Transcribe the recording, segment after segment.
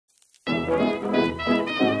Good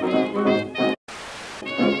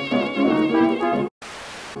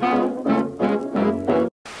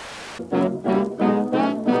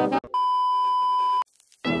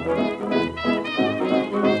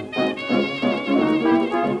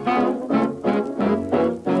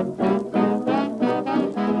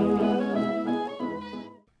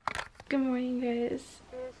morning, guys.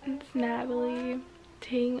 It's Natalie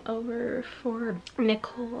taking over for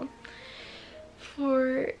Nicole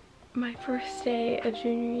for my first day of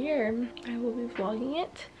junior year. I will be vlogging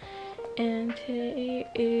it, and today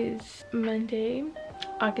is Monday,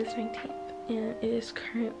 August 19th, and it is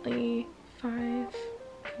currently can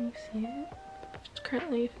you see it? It's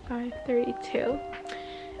currently 5:32,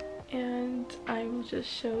 and I will just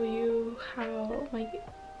show you how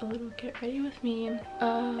a little get ready with me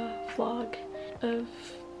vlog of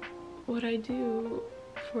what I do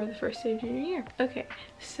for the first day of junior year. Okay,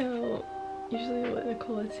 so usually what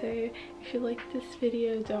Nicole would say, if you like this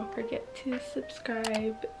video, don't forget to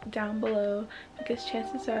subscribe down below, because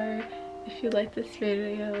chances are if you like this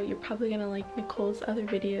video, you're probably gonna like Nicole's other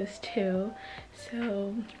videos too.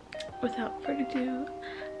 So without further ado,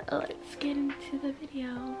 let's get into the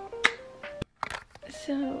video.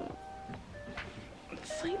 So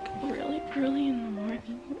it's like really early in the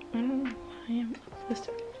morning. I don't know why I'm up this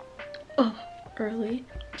early.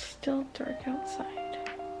 It's still dark outside.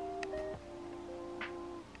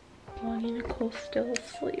 Lonnie Nicole's still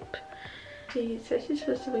asleep. She said she's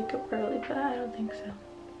supposed to wake up early, but I don't think so.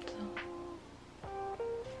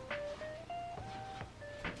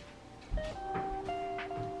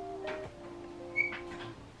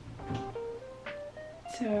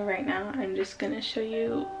 So right now I'm just gonna show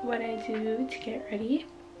you what I do to get ready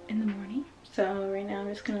in the morning. So right now I'm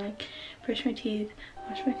just gonna like brush my teeth,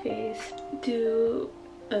 wash my face, do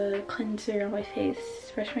a cleanser on my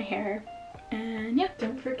face, brush my hair, and yeah,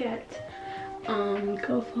 don't forget,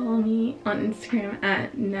 go follow me on Instagram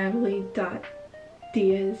at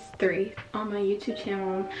natalie.diaz3 on my YouTube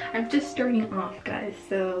channel. I'm just starting off, guys,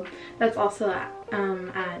 so that's also at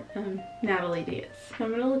Natalie Diaz.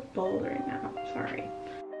 I'm gonna look bald right now, sorry.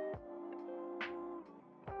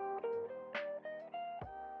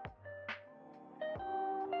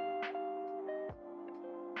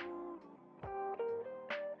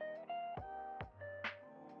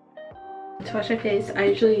 To wash my face, I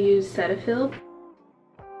usually use Cetaphil.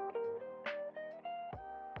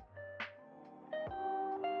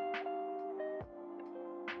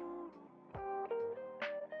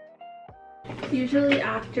 Usually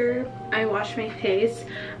after I wash my face,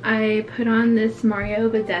 I put on this Mario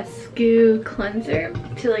Badescu cleanser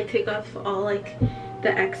to like take off all like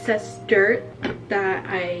the excess dirt that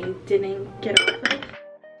I didn't get off of.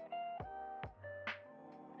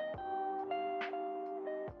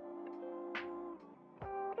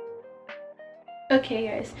 Okay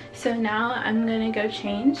guys, so now I'm gonna go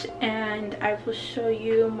change and I will show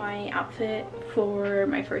you my outfit for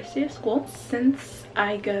my first day of school. Since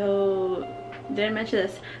didn't mention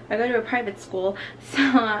this, I go to a private school, so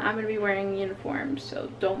I'm gonna be wearing uniform, so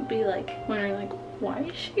don't be like wondering like, why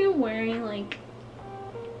is she wearing like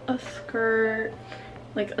a skirt,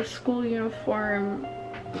 like a school uniform?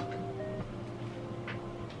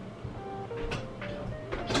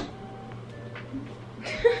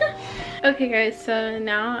 Okay guys, so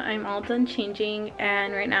now I'm all done changing,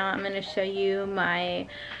 and right now I'm going to show you my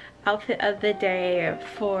outfit of the day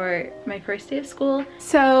for my first day of school.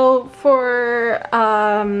 So for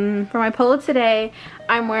my polo today,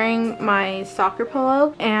 I'm wearing my soccer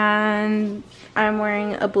polo, and I'm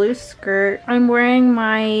wearing a blue skirt. I'm wearing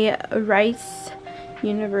my Rice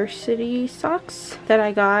University socks that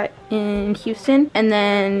I got in Houston, and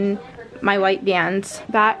then my white Vans.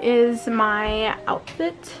 That is my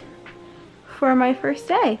outfit for my first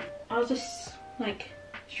day. I'll just like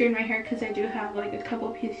straighten my hair because I do have like a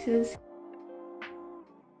couple pieces.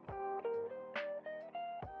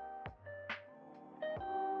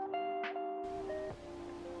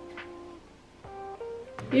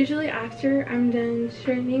 Usually after I'm done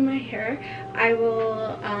straightening my hair, I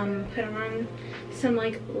will put on some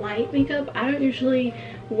like light makeup. I don't usually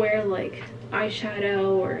wear like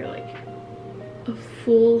eyeshadow or like a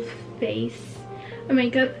full face of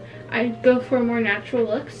makeup. I go for a more natural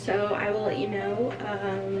look, so I will let you know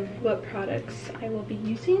what products I will be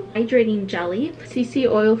using. Hydrating Jelly, CC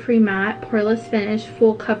Oil Free Matte, Poreless Finish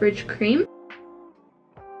Full Coverage Cream.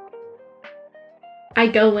 I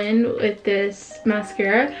go in with this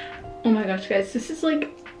mascara. Oh my gosh guys, this is like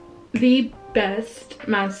the best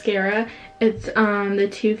mascara. It's the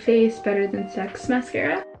Too Faced Better Than Sex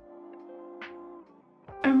mascara.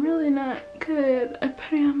 I'm really not Good. I'm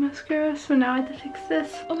putting on mascara, so now I have to fix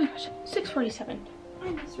this. Oh my gosh, 6:47.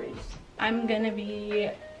 I'm gonna be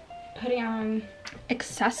putting on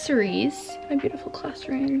accessories. My beautiful class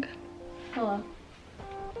ring. Hello.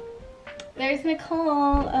 There's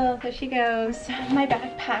Nicole. Oh, there she goes. My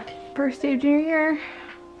backpack. First day of junior year.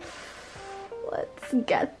 Let's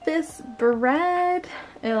get this bread.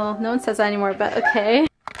 Ew, no one says that anymore, but okay.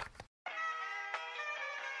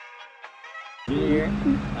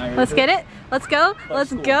 Let's get it. Let's go.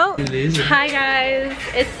 Let's go. Hi guys.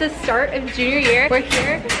 It's the start of junior year. We're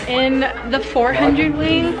here in the 400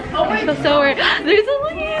 wing. I feel so weird. There's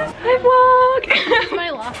Elise. Hi vlog. My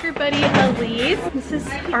locker buddy Elise. This is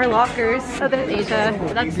our lockers. Oh, there's Asia.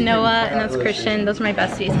 That's Noah and that's Christian. Those are my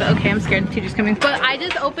besties. But okay, I'm scared the teacher's coming. But I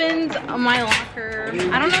just opened my locker.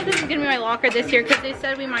 I don't know if this is gonna be my locker this year because they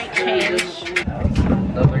said we might change.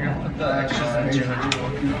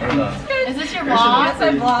 Is this your vlog? Yes,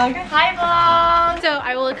 I vlog. Hi vlog! So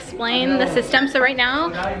I will explain the system. So right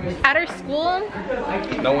now, at our school,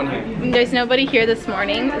 no one here. There's nobody here this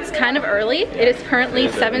morning. It's kind of early. It is currently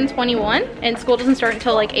 7:21 and school doesn't start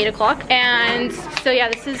until like 8 o'clock. And so yeah,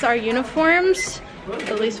 this is our uniforms.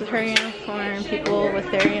 Elise with her uniform, people with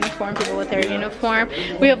their uniform, people with their uniform.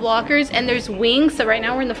 We have lockers and there's wings. So right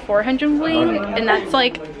now we're in the 400 wing and that's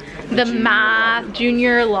like the math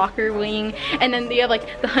junior locker wing, and then you have like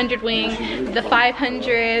the 100 wing, the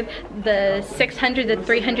 500, the 600, the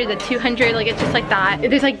 300, the 200. Like it's just like that.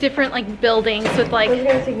 There's like different like buildings with like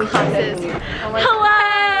classes.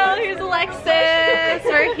 Hello, here's Alexis.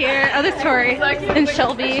 We're here. Oh, there's Tori and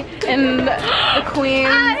Shelby and the queen.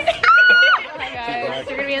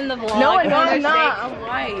 You're gonna be in the vlog. No, I'm not. I'm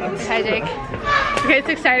white. Hi, Jake. Okay, it's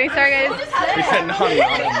exciting. Sorry, guys. We said no, I'm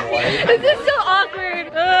white. This is so awkward.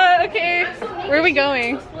 Okay, where are we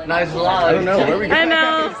going? Nice vlog. I don't know. Where are we going? I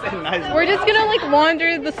know. Nice. We're just gonna like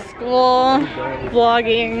wander the school,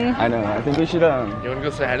 vlogging. I know. I think we should. You wanna go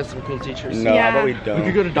say hi to some cool teachers? No, yeah. I bet we don't. We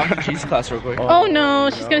could go to Dr. G's class real quick. Oh no,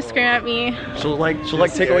 she's gonna scream at me. She'll like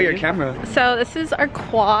take away your camera. So this is our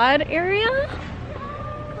quad area.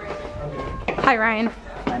 Hi Ryan.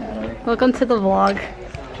 Welcome to the vlog.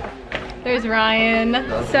 There's Ryan.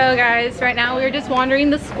 So guys, right now we're just wandering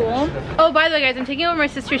the school. Oh, by the way guys, I'm taking over my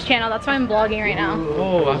sister's channel. That's why I'm vlogging right now.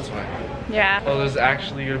 Oh, that's why. Yeah. Oh, there's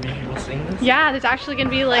actually gonna be people seeing this? Yeah, there's actually gonna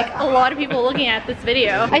be like a lot of people looking at this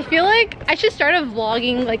video. I feel like I should start a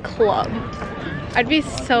vlogging like club. I'd be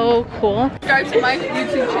so cool. Subscribe to my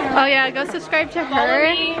YouTube channel. Oh yeah, go subscribe to her. Follow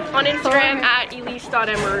me on Instagram at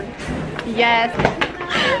elise.emmer. Yes.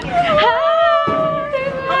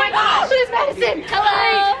 Oh my gosh, there's Madison.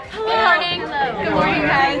 Hello. Hello. Good morning. Hello. Good morning,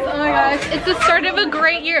 guys. Oh my gosh, it's the start of a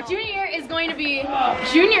great year. Junior year is going to be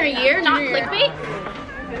junior year, not clickbait.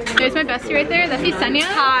 There's my bestie right there. That's Yesenia.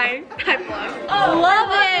 Hi. Hi, vlog. Oh,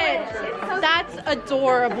 love it. That's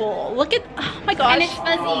adorable. Look at, oh my gosh. And it's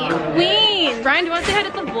fuzzy. Queen. Brian, do you want to say hi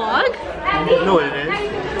to the vlog? You know what it is.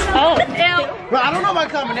 Oh, ew. Bro, I don't know my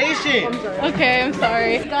combination. Okay, I'm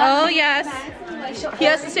sorry. Oh, yes. He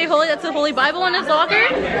has to say holy. That's a holy Bible in his locker.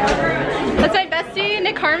 That's my bestie,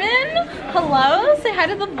 Nick Harmon. Hello. Say hi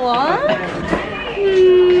to the vlog.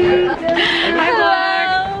 Hi,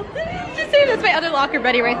 vlog. Just say that's my other locker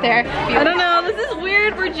buddy right there. I don't know. This is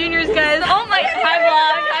weird. We're juniors, guys. Oh my. Hi,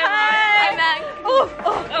 vlog. Hi. I'm Max. Oh,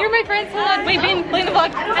 you're my friends. Hold on. Wait, play the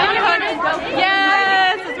vlog.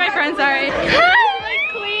 Yes, it's my friend. Sorry. Hi,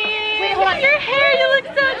 queen. Wait, hold on. Your hair. You look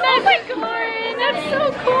so nice. Oh my god. That's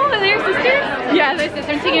so cool. Are they your sisters? Yeah, they're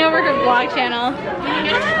sisters. I'm taking over her vlog channel.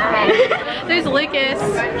 There's Lucas.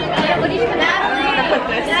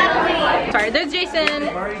 Sorry, there's Jason.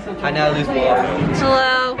 Hi, Natalie's vlog.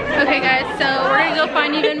 Hello. Okay, guys, so we're gonna go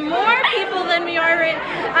find even more people than we are right.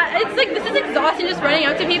 It's like, this is exhausting just running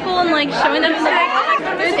up to people and like showing them the vlog.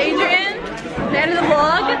 There's Adrian. Say hi to the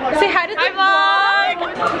vlog. Say hi to the vlog.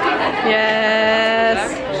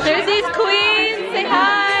 Yes. There's these queens. Say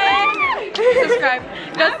hi. Subscribe.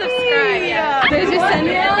 Go subscribe. Yeah. There's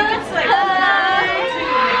Yesenia. Hello.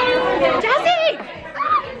 Jessie.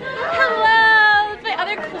 Hello. It's my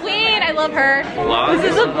other queen. I love her. Vlog?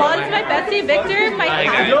 This is a vlog. This is my bestie, Victor. My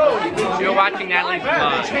You're watching Natalie's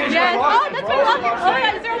vlog. Yes. Oh, that's my locker. Oh my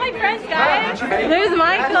god, these are all my friends, guys. There's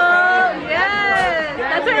Michael. Yes.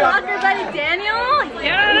 That's our locker buddy, Daniel.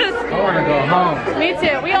 Yes. I want to go home. Me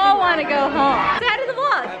too. We all want to go home. Say hi to the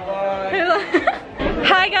vlog.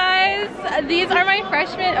 Hi guys, these are my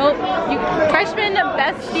freshmen, freshman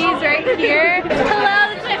besties right here.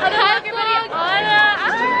 Hello, this is my other locker buddy, Anna.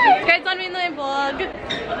 Hi. You guys want to be in my vlog?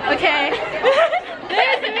 Okay.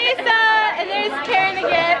 There's Misa, and there's Karen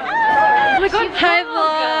again. Oh my god, hi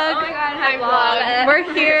vlog. Oh my god, hi vlog. We're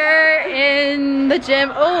here in the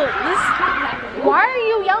gym. Oh, Why are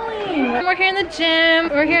you yelling? We're here in the gym.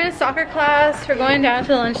 We're here in the soccer class. We're going down to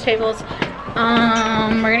the lunch tables.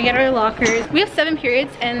 We're gonna get our lockers. We have 7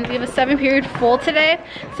 periods and we have a 7-period full today.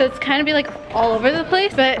 So it's kind of be like all over the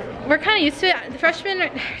place, but we're kind of used to it. The freshmen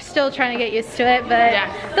are still trying to get used to it, but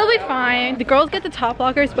they'll be fine. The girls get the top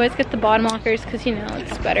lockers, boys get the bottom lockers because you know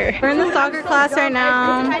it's better. We're in the soccer class right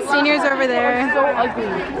now. Seniors over there.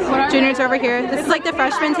 Juniors over here. This is like the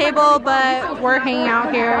freshman table, but we're hanging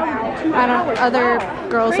out here. Other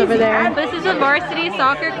girls over there. This is a varsity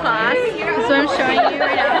soccer class. This is what I'm showing you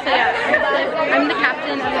right now. So yeah. I'm the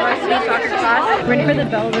captain of the varsity soccer class. Ready for the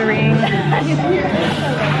bell to ring.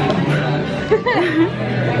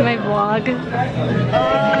 My vlog.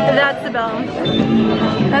 That's the bell.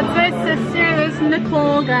 That's my sister. There's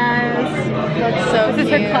Nicole, guys. That's so This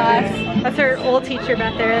is her class. That's her old teacher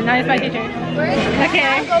back there. And now he's my teacher.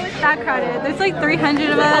 Okay. That crowded. There's like 300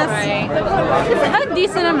 of us. It's a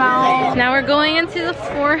decent amount. Now we're going into the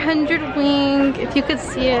 400 wing. If you could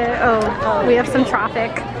see it. Oh, we have some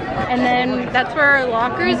traffic. And then that's where our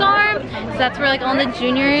lockers are. So that's where like all the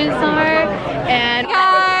juniors are. And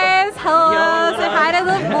guys, hello. Say hi to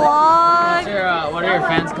the vlog. What are your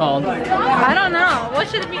fans called? I don't know. What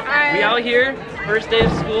should it be? We out here, first day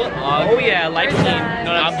of school. Oh yeah, life team.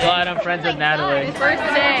 No, I'm glad I'm friends with Natalie. First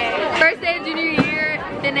day of junior year,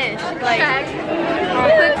 finished. Like,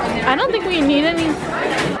 I don't think we need any.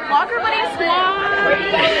 locker buddy squad.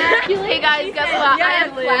 Hey guys, guess what? I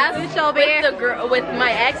have class with the girl, with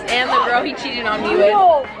my ex and the girl he cheated on me with.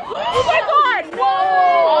 Oh my god! Whoa!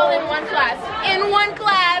 All in one class. In one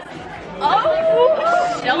class.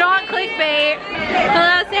 Oh! Not clickbait.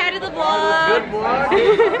 Hello, say hi to the vlog. Good vlog.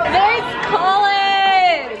 There's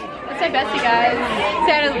Colin. That's my bestie, guys.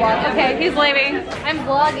 Say hi to the vlog. Okay, he's leaving. I'm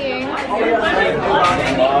vlogging. Say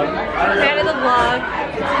hi to the vlog.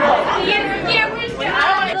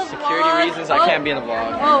 Security reasons, I can't be in the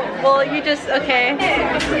vlog. Oh, well, you just, okay.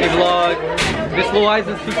 Hey vlog, this little eyes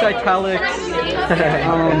is speaks italics.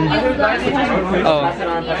 Oh,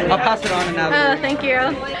 I'll pass it on to Natalie. Oh, thank you.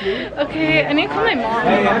 Okay, I need to call my mom.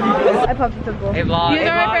 I popped the bowl. Hey vlog. These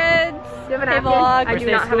are my friends. Do you have a Hey napkin? vlog. I do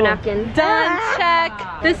not have a napkin. Done, check.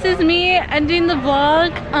 This is me ending the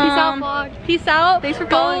vlog. Peace out, vlog. Peace out. Thanks for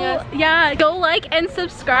following us. Yeah, go like and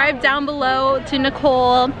subscribe down below to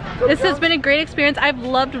Nicole. This has been a great experience. I've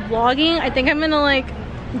loved vlogging. I think I'm gonna like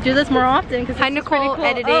do this more often because Hi, Nicole, cool.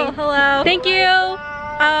 editing. Oh, hello. Thank you.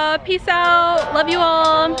 Peace out. Love you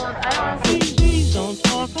all. Please don't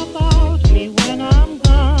talk about me when I'm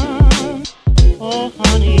gone. Oh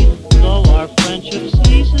honey, though our friendship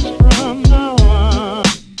ceases